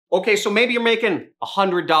Okay, so maybe you're making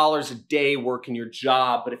 $100 a day working your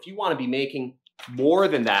job, but if you want to be making more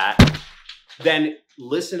than that, then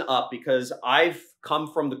listen up, because I've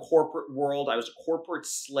come from the corporate world. I was a corporate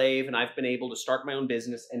slave, and I've been able to start my own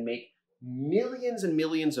business and make millions and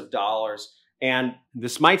millions of dollars. And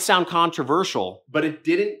this might sound controversial, but it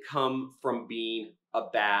didn't come from being a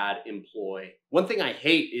bad employee. One thing I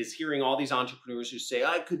hate is hearing all these entrepreneurs who say,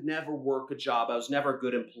 I could never work a job. I was never a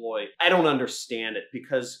good employee. I don't understand it,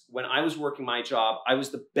 because when I was working my job, I was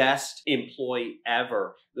the best employee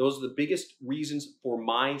ever. Those are the biggest reasons for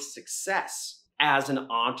my success as an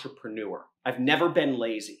entrepreneur. I've never been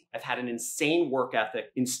lazy. I've had an insane work ethic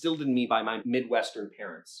instilled in me by my Midwestern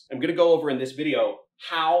parents. I'm gonna go over in this video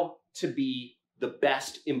how to be the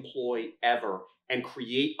best employee ever and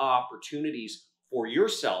create opportunities for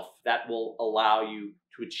yourself that will allow you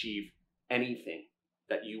to achieve anything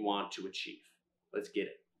that you want to achieve. Let's get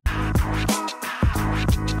it.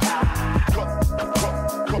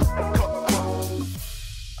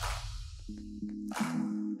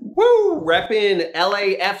 Woo! Reppin'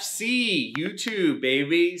 LAFC, YouTube,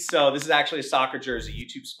 baby. So this is actually a soccer jersey.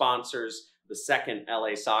 YouTube sponsors the second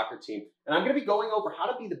LA soccer team. And I'm gonna be going over how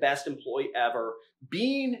to be the best employee ever.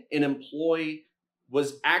 Being an employee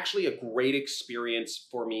was actually a great experience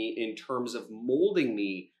for me in terms of molding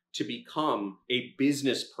me to become a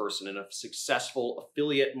business person and a successful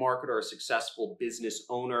affiliate marketer, a successful business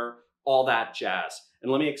owner, all that jazz. And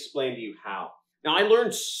let me explain to you how. Now, I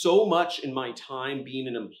learned so much in my time being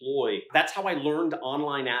an employee. That's how I learned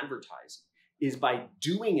online advertising, is by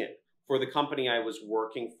doing it for the company I was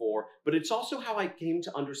working for. But it's also how I came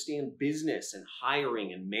to understand business and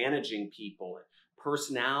hiring and managing people and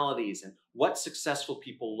personalities and what successful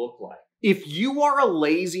people look like. If you are a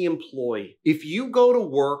lazy employee, if you go to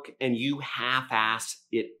work and you half-ass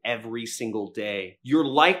it every single day, you're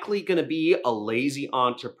likely gonna be a lazy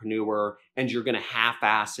entrepreneur and you're gonna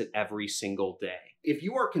half-ass it every single day. If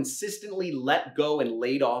you are consistently let go and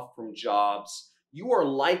laid off from jobs, you are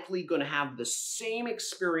likely gonna have the same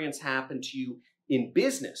experience happen to you in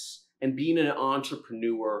business and being an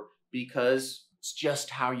entrepreneur, because it's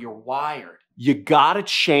just how you're wired. You gotta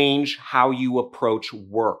change how you approach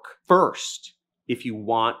work first if you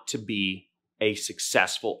want to be a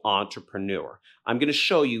successful entrepreneur. I'm gonna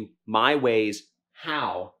show you my ways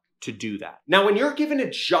how to do that. Now, when you're given a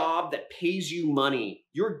job that pays you money,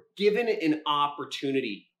 you're given an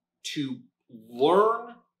opportunity to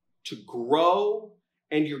learn, to grow,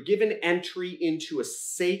 and you're given entry into a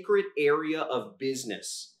sacred area of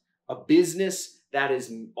business, a business that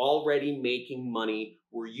is already making money,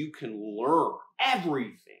 where you can learn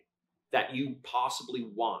everything that you possibly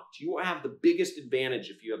want. You have the biggest advantage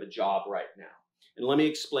if you have a job right now. And let me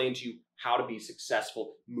explain to you how to be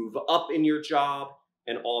successful, move up in your job,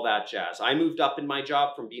 and all that jazz. I moved up in my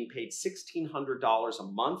job from being paid $1,600 a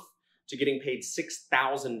month to getting paid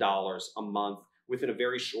 $6,000 a month within a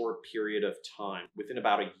very short period of time, within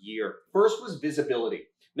about a year. First was visibility.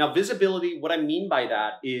 Now, visibility, what I mean by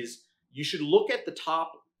that is you should look at the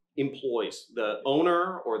top employees, the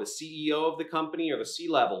owner or the CEO of the company or the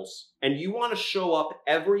C-levels, and you want to show up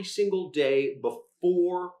every single day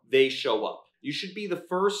before they show up. You should be the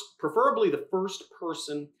first, preferably the first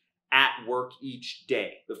person at work each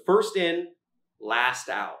day. The first in, last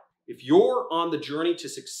out. If you're on the journey to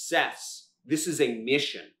success, this is a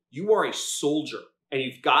mission. You are a soldier, and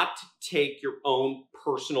you've got to take your own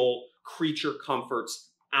personal creature comforts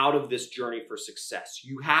out of this journey for success.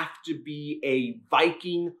 You have to be a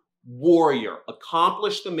Viking warrior.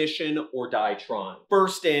 Accomplish the mission or die trying.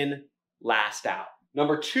 First in, last out.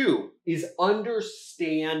 Number two is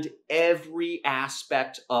understand every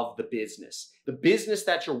aspect of the business. The business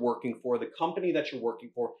that you're working for, the company that you're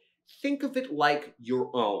working for, think of it like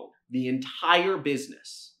your own. The entire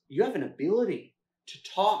business. You have an ability to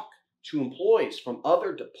talk to employees from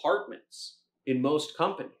other departments in most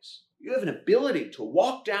companies. You have an ability to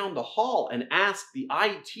walk down the hall and ask the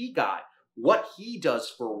IT guy what he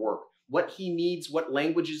does for work, what he needs, what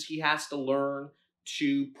languages he has to learn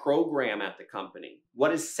to program at the company, what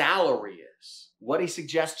his salary is, what he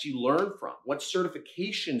suggests you learn from, what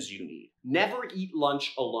certifications you need. Never eat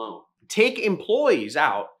lunch alone. Take employees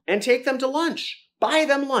out and take them to lunch. Buy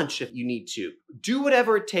them lunch if you need to. Do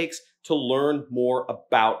whatever it takes to learn more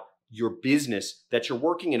about your business that you're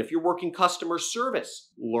working in. If you're working customer service,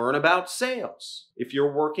 learn about sales. If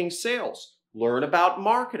you're working sales, learn about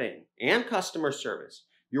marketing and customer service.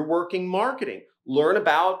 You're working marketing, learn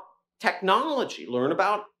about technology, learn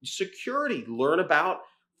about security, learn about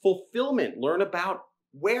fulfillment, learn about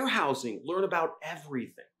warehousing, learn about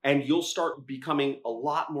everything. And you'll start becoming a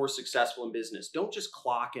lot more successful in business. Don't just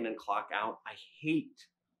clock in and clock out. I hate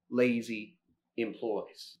lazy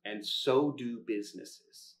employees, and so do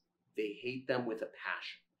businesses. They hate them with a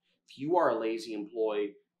passion. If you are a lazy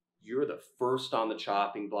employee, you're the first on the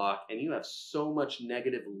chopping block, and you have so much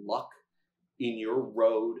negative luck in your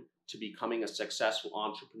road to becoming a successful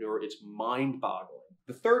entrepreneur. It's mind-boggling.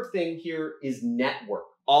 The third thing here is network.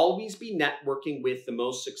 Always be networking with the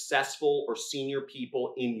most successful or senior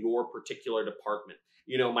people in your particular department.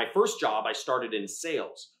 You know, my first job, I started in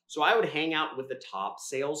sales. So I would hang out with the top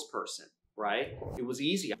salesperson, right? It was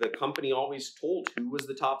easy. The company always told who was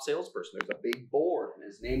the top salesperson. There's a big board and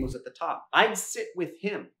his name was at the top. I'd sit with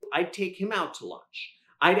him. I'd take him out to lunch.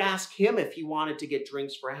 I'd ask him if he wanted to get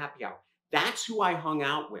drinks for a happy hour. That's who I hung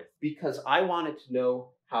out with because I wanted to know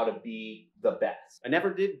how to be the best. I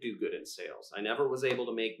never did do good in sales. I never was able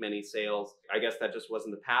to make many sales. I guess that just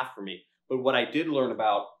wasn't the path for me. But what I did learn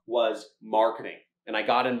about was marketing. And I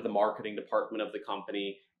got into the marketing department of the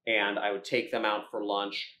company, and I would take them out for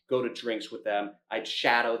lunch, go to drinks with them. I'd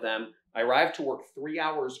shadow them. I arrived to work 3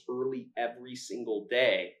 hours early every single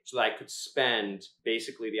day so that I could spend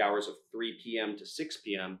basically the hours of 3 p.m. to 6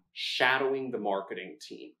 p.m. shadowing the marketing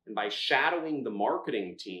team. And by shadowing the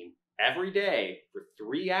marketing team every day for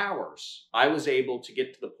 3 hours, I was able to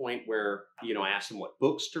get to the point where, I asked them what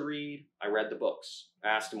books to read. I read the books. I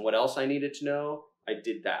asked them what else I needed to know. I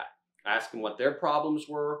did that. I asked them what their problems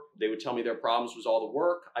were. They would tell me their problems was all the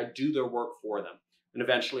work. I'd do their work for them. And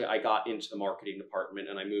eventually I got into the marketing department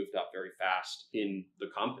and I moved up very fast in the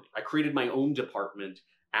company. I created my own department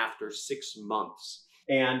after 6 months.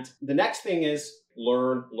 And the next thing is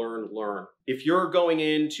learn, learn, learn. If you're going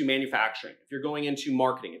into manufacturing, if you're going into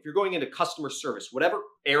marketing, if you're going into customer service, whatever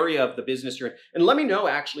area of the business you're in, and let me know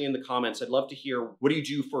actually in the comments. I'd love to hear, what do you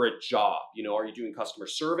do for a job? Are you doing customer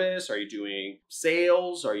service? Are you doing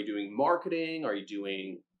sales? Are you doing marketing? Are you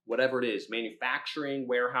doing whatever it is, manufacturing,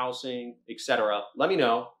 warehousing, etc. Let me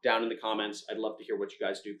know down in the comments. I'd love to hear what you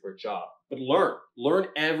guys do for a job. But learn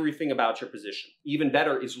everything about your position. Even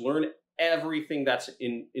better is learn everything that's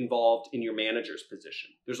involved in your manager's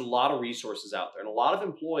position. There's a lot of resources out there, and a lot of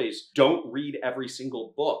employees don't read every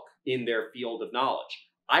single book in their field of knowledge.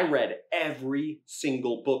 I read every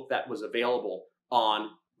single book that was available on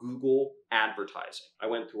Google advertising. I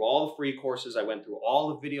went through all the free courses. I went through all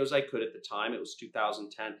the videos I could at the time. It was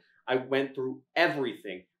 2010. I went through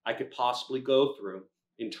everything I could possibly go through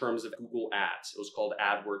in terms of Google Ads. It was called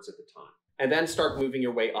AdWords at the time. And then start moving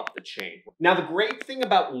your way up the chain. Now, the great thing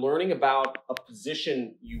about learning about a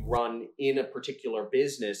position you run in a particular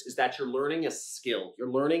business is that you're learning a skill. You're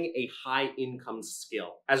learning a high income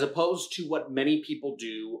skill, as opposed to what many people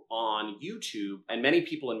do on YouTube and many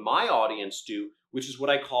people in my audience do, which is what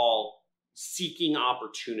I call seeking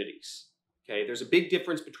opportunities. Okay, there's a big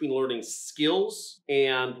difference between learning skills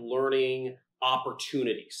and learning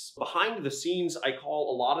opportunities. Behind the scenes, I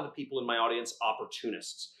call a lot of the people in my audience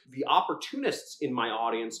opportunists. The opportunists in my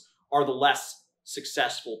audience are the less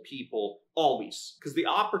successful people always, because the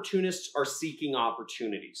opportunists are seeking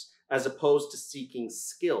opportunities as opposed to seeking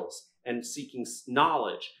skills and seeking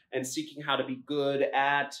knowledge and seeking how to be good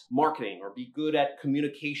at marketing or be good at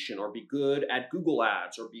communication or be good at Google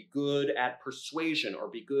Ads or be good at persuasion or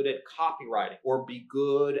be good at copywriting or be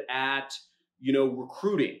good at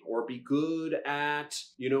recruiting or be good at,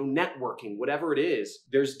 networking, whatever it is.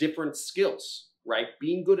 There's different skills, right?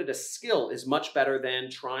 Being good at a skill is much better than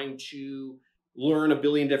trying to learn a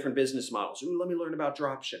billion different business models. Ooh, let me learn about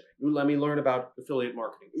dropshipping. Ooh, let me learn about affiliate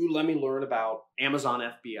marketing. Ooh, let me learn about Amazon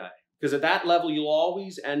FBA. Because at that level, you'll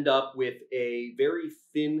always end up with a very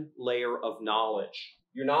thin layer of knowledge.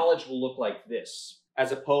 Your knowledge will look like this,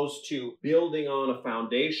 as opposed to building on a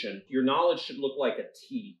foundation. Your knowledge should look like a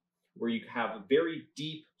T, where you have a very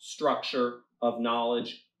deep structure of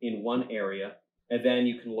knowledge in one area, and then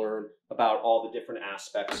you can learn about all the different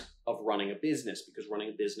aspects of running a business, because running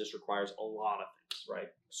a business requires a lot of things, right?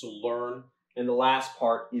 So learn. And the last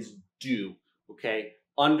part is do, okay?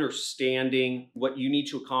 Understanding what you need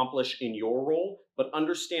to accomplish in your role, but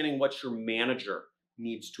understanding what your manager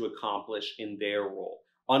needs to accomplish in their role.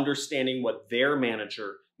 Understanding what their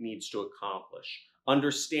manager needs to accomplish.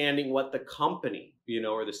 Understanding what the company,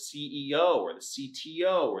 or the CEO or the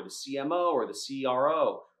CTO or the CMO or the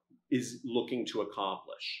CRO is looking to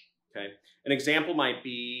accomplish, okay? An example might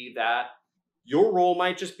be that your role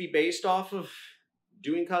might just be based off of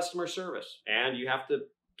doing customer service, and you have to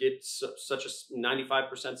get such a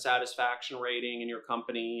 95% satisfaction rating in your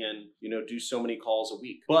company and, do so many calls a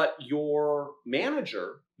week. But your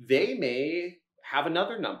manager, they may have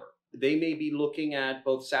another number. They may be looking at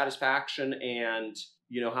both satisfaction and,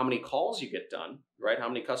 how many calls you get done, right? How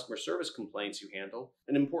many customer service complaints you handle.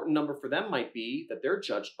 An important number for them might be that they're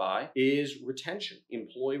judged by is retention,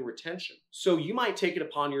 employee retention. So you might take it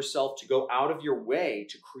upon yourself to go out of your way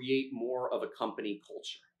to create more of a company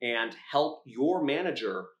culture and help your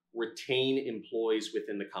manager retain employees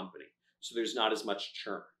within the company, so there's not as much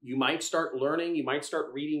churn. You might start learning, you might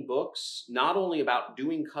start reading books, not only about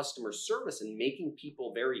doing customer service and making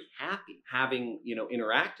people very happy having,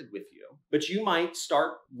 interacted with you, but you might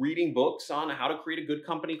start reading books on how to create a good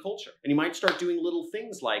company culture. And you might start doing little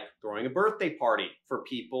things like throwing a birthday party for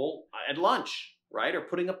people at lunch, right? Or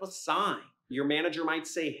putting up a sign. Your manager might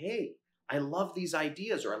say, hey, I love these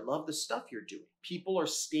ideas, or I love the stuff you're doing. People are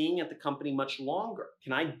staying at the company much longer.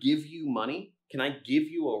 Can I give you money? Can I give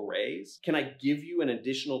you a raise? Can I give you an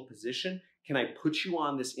additional position? Can I put you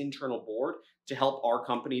on this internal board to help our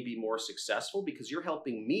company be more successful? Because you're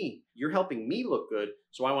helping me. You're helping me look good,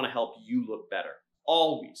 so I want to help you look better.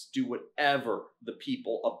 Always do whatever the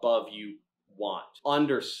people above you want.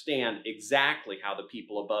 Understand exactly how the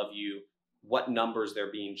people above you, what numbers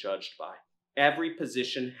they're being judged by. Every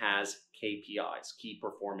position has KPIs, key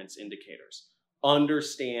performance indicators.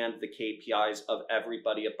 Understand the KPIs of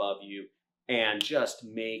everybody above you and just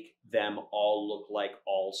make them all look like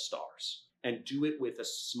all-stars. And do it with a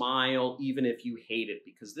smile, even if you hate it,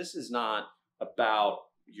 because this is not about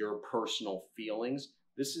your personal feelings.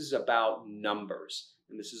 This is about numbers,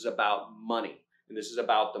 and this is about money, and this is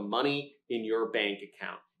about the money in your bank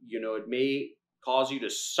account. It may cause you to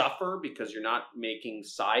suffer because you're not making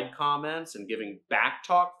side comments and giving back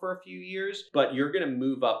talk for a few years, but you're going to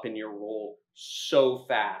move up in your role so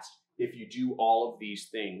fast if you do all of these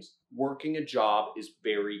things. Working a job is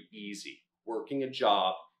very easy. Working a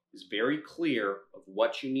job is very clear of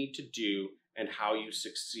what you need to do and how you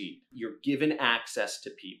succeed. You're given access to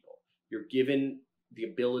people. You're given the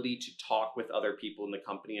ability to talk with other people in the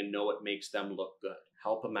company and know what makes them look good.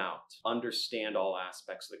 Help them out. Understand all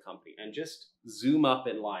aspects of the company and just zoom up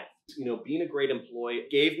in life. Being a great employee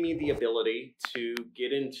gave me the ability to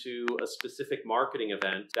get into a specific marketing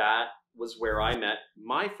event that was where I met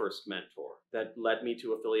my first mentor that led me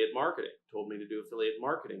to affiliate marketing, told me to do affiliate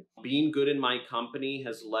marketing. Being good in my company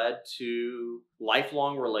has led to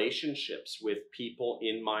lifelong relationships with people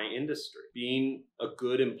in my industry. Being a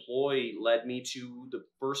good employee led me to the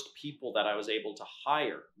first people that I was able to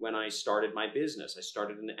hire when I started my business. I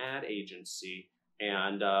started an ad agency,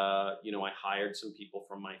 and I hired some people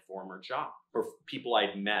from my former job, or people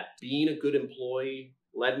I'd met. Being a good employee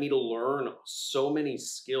led me to learn so many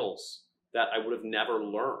skills that I would have never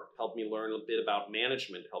learned. Helped me learn a bit about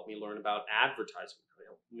management, helped me learn about advertising,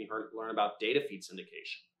 helped me learn about data feed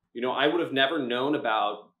syndication. I would have never known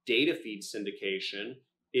about data feed syndication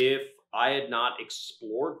if I had not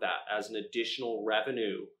explored that as an additional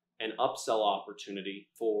revenue and upsell opportunity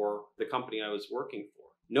for the company I was working for.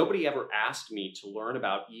 Nobody ever asked me to learn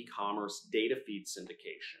about e-commerce data feed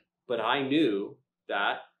syndication, but I knew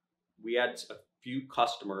that we had a few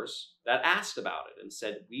customers that asked about it and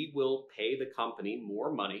said, we will pay the company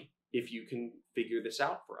more money if you can figure this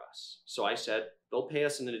out for us. So I said, they'll pay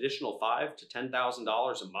us an additional $5,000 to $10,000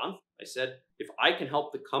 a month. I said, if I can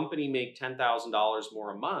help the company make $10,000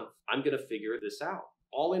 more a month, I'm going to figure this out.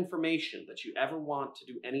 All information that you ever want to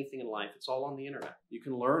do anything in life, it's all on the internet. You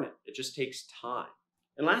can learn it. It just takes time.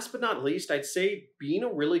 And last but not least, I'd say being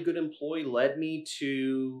a really good employee led me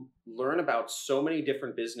to learn about so many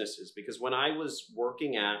different businesses, because when I was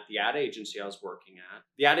working at the ad agency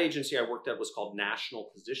the ad agency I worked at was called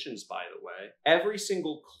National Positions, by the way. Every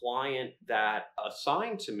single client that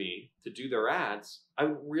assigned to me to do their ads, I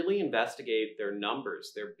would really investigate their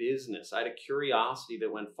numbers, their business. I had a curiosity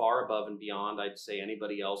that went far above and beyond, I'd say,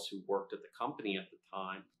 anybody else who worked at the company at the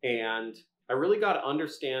time. And I really got to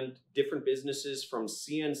understand different businesses, from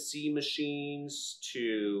CNC machines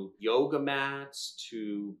to yoga mats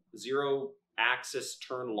to zero-axis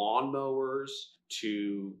turn lawnmowers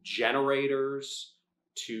to generators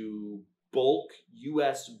to bulk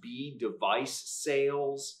USB device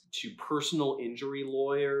sales to personal injury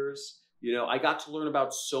lawyers. I got to learn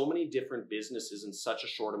about so many different businesses in such a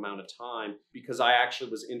short amount of time because I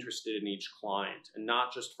actually was interested in each client, and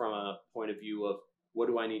not just from a point of view of what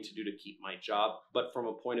do I need to do to keep my job, but from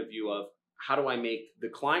a point of view of how do I make the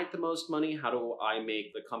client the most money? How do I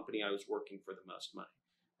make the company I was working for the most money?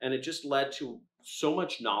 And it just led to so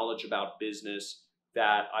much knowledge about business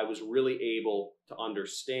that I was really able to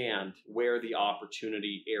understand where the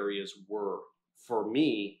opportunity areas were for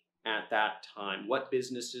me at that time. What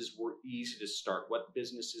businesses were easy to start? What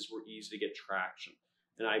businesses were easy to get traction?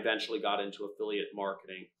 And I eventually got into affiliate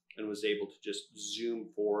marketing and was able to just zoom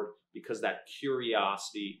forward because that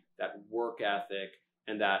curiosity, that work ethic,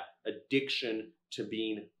 and that addiction to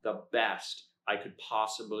being the best I could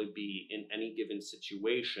possibly be in any given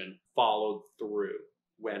situation followed through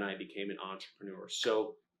when I became an entrepreneur.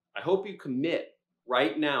 So I hope you commit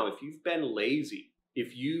right now. If you've been lazy,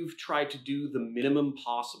 if you've tried to do the minimum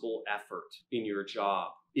possible effort in your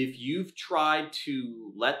job, if you've tried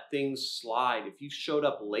to let things slide, if you've showed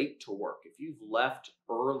up late to work, if you've left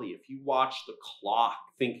early, if you watch the clock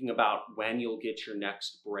thinking about when you'll get your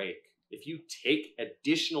next break, if you take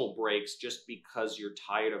additional breaks just because you're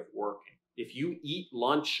tired of working, if you eat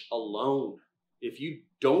lunch alone, if you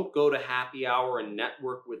don't go to happy hour and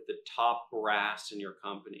network with the top brass in your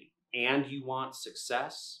company, and you want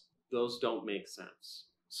success, those don't make sense.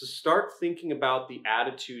 So start thinking about the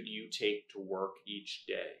attitude you take to work each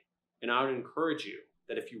day. And I would encourage you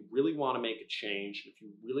that if you really want to make a change, if you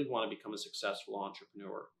really want to become a successful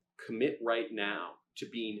entrepreneur, commit right now to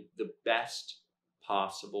being the best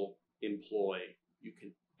possible employee you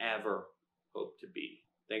can ever hope to be.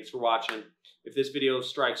 Thanks for watching. If this video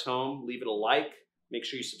strikes home, leave it a like. Make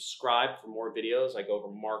sure you subscribe for more videos. I go over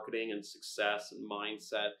marketing and success and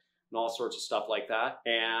mindset and all sorts of stuff like that.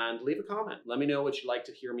 And leave a comment. Let me know what you'd like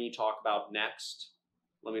to hear me talk about next.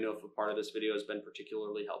 Let me know if a part of this video has been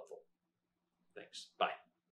particularly helpful. Thanks. Bye.